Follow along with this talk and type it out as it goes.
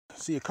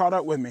So you caught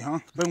up with me, huh?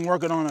 Been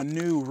working on a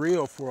new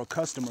reel for a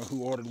customer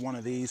who ordered one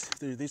of these.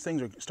 Dude, these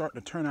things are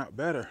starting to turn out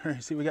better.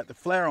 See, we got the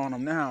flare on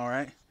them now,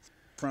 right?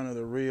 Front of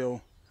the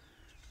reel,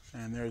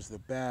 and there's the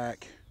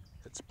back.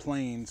 It's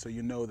plain, so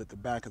you know that the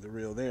back of the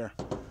reel there.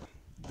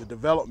 The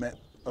development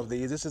of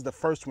these, this is the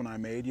first one I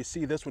made. You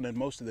see this one in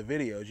most of the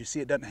videos. You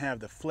see it doesn't have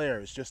the flare.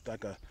 It's just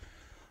like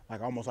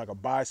almost like a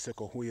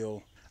bicycle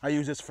wheel. I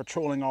use this for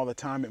trolling all the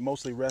time. It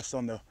mostly rests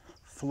on the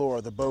floor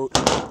of the boat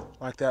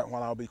like that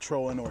while I'll be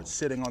trolling, or it's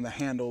sitting on the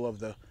handle of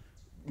the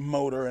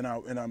motor and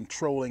I'm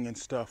trolling and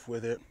stuff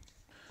with it.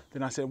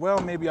 Then I said,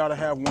 well, maybe I ought to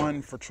have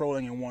one for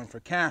trolling and one for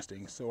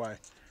casting. So I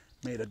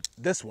made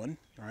this one,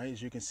 right?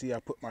 As you can see, I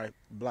put my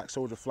black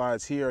soldier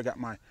flies here. I got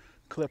my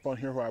clip on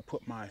here where I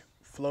put my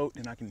float,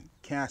 and I can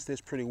cast this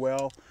pretty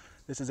well.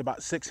 This is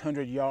about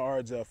 600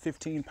 yards, a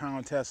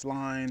 15-pound test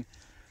line.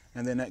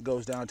 And then that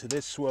goes down to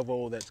this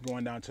swivel that's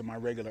going down to my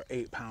regular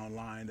 8-pound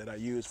line that I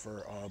use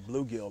for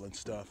bluegill and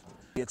stuff.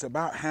 It's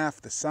about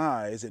half the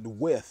size and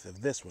width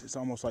of this one. It's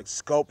almost like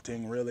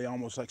sculpting, really,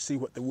 almost like see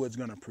what the wood's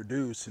gonna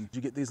produce. And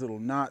you get these little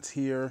knots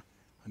here,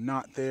 a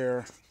knot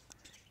there,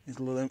 these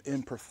little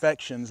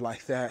imperfections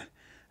like that.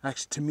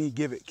 Actually, to me,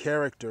 give it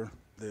character.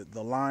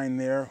 The line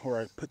there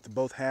where I put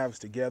both halves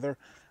together.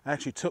 I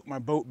actually took my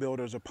boat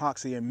builder's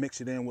epoxy and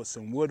mixed it in with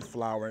some wood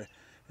flour,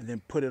 and then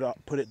put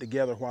it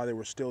together while they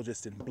were still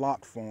just in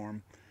block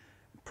form.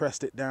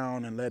 Pressed it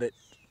down and let it,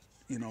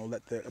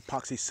 let the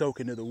epoxy soak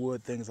into the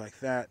wood, things like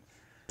that.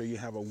 So you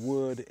have a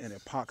wood and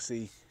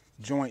epoxy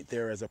joint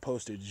there as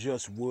opposed to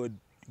just wood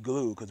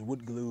glue, because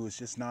wood glue is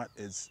just not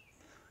as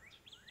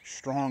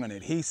strong and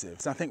adhesive.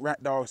 So I think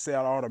Rat Dog said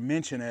I ought to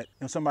mention it.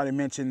 Somebody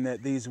mentioned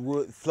that these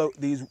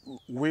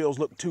reels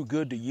look too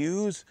good to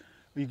use.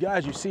 You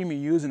guys, you see me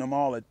using them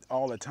all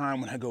the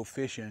time when I go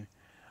fishing.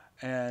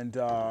 And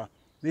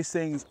these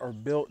things are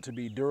built to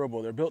be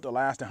durable. They're built to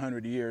last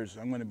 100 years.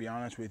 I'm going to be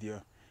honest with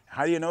you.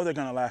 How do you know they're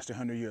going to last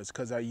 100 years?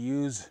 Because I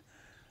use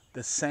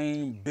the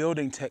same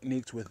building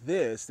techniques with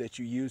this that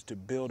you use to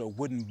build a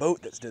wooden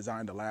boat that's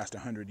designed to last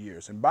 100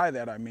 years. And by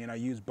that I mean I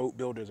use boat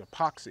builders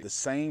epoxy. The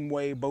same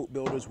way boat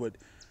builders would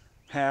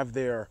have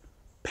their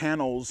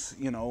panels,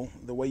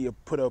 the way you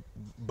put a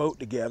boat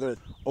together.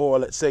 Or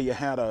let's say you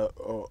had a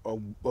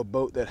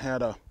boat that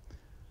had a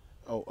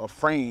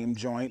frame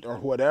joint or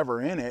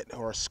whatever in it,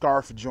 or a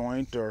scarf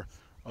joint or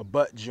a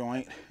butt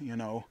joint,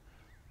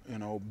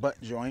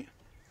 butt joint.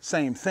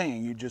 Same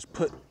thing.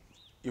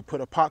 You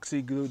put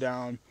epoxy glue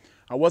down.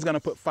 I was gonna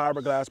put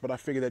fiberglass, but I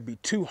figured that'd be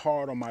too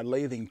hard on my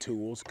lathing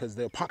tools because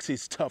the epoxy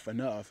is tough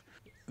enough.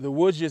 The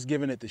wood's just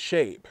giving it the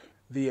shape.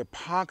 The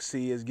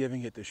epoxy is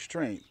giving it the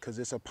strength, because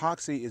this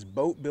epoxy is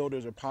boat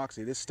builder's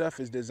epoxy. This stuff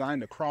is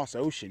designed to cross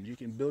oceans. You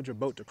can build your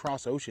boat to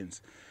cross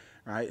oceans.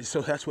 Right,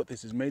 so that's what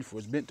this is made for.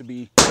 It's meant to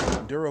be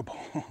durable,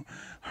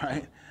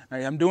 right?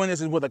 I'm doing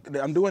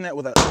that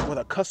with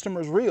a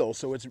customer's reel,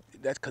 so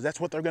that's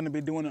what they're going to be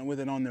doing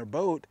with it on their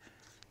boat.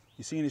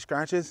 You see any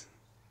scratches?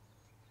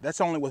 That's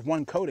only with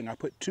one coating. I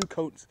put 2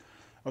 coats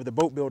of the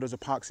boat builder's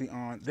epoxy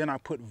on. Then I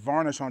put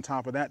varnish on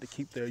top of that to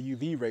keep the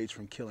UV rays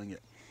from killing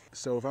it.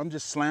 So if I'm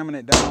just slamming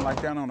it down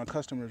like that on a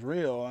customer's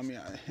reel, I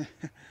mean,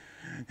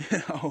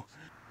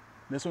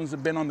 this one's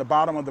been on the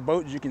bottom of the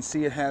boat. As you can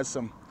see, it has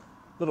some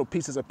little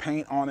pieces of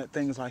paint on it,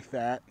 things like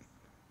that.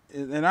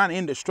 They're not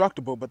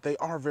indestructible, but they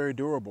are very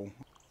durable.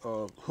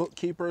 Hook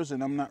keepers,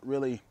 and they're not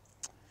really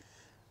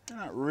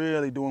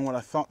doing what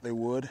I thought they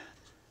would.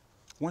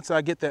 Once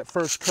I get that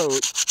first coat,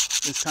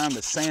 it's time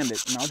to sand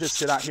it, and I'll just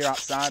sit out here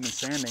outside and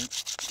sanding.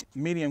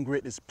 Medium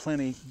grit is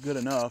plenty good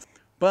enough,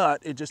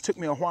 but it just took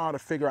me a while to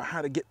figure out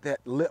how to get that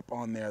lip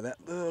on there, that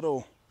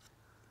little.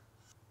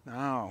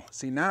 Now,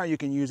 see, now you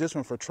can use this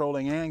one for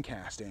trolling and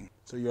casting.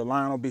 So your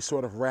line will be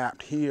sort of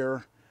wrapped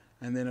here,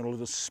 and then it'll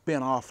just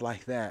spin off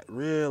like that.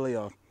 Really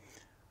a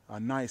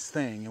nice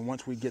thing. And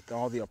once we get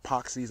all the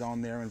epoxies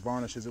on there and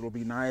varnishes, it'll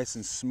be nice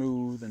and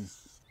smooth.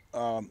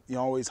 And you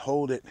always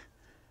hold it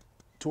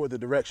toward the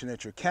direction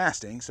that you're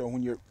casting. So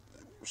when you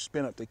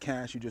spin up the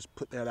cast, you just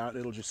put that out,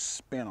 it'll just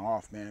spin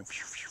off, man.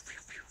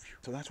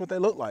 So that's what they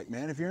look like,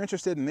 man. If you're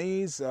interested in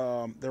these,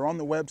 they're on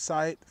the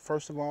website,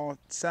 first of all.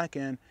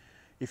 Second,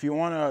 if you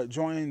want to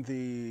join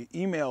the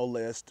email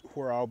list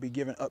where I'll be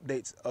giving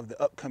updates of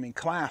the upcoming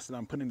class that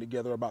I'm putting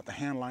together about the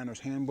Handliner's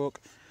Handbook,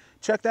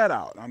 check that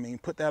out. I mean,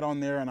 put that on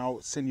there and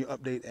I'll send you an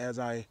update as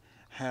I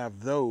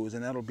have those,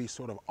 and that'll be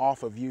sort of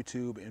off of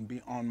YouTube and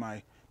be on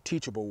my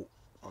Teachable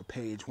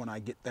page when I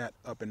get that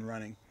up and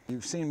running.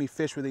 You've seen me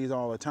fish with these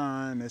all the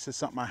time. This is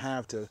something I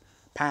have to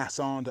pass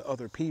on to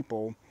other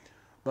people,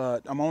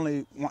 but I'm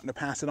only wanting to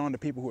pass it on to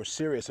people who are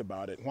serious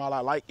about it. While I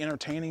like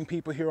entertaining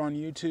people here on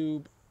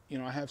YouTube,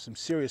 I have some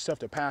serious stuff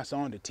to pass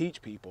on to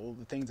teach people,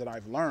 the things that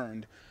I've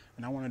learned,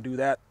 and I want to do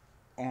that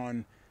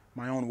on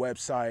my own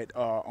website,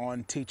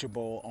 on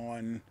Teachable,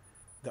 on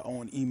the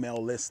own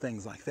email list,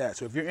 things like that.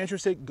 So if you're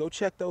interested, go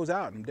check those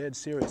out. I'm dead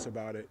serious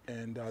about it,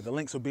 and the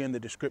links will be in the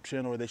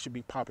description, or they should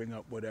be popping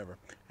up, whatever.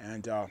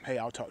 And hey,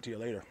 I'll talk to you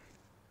later.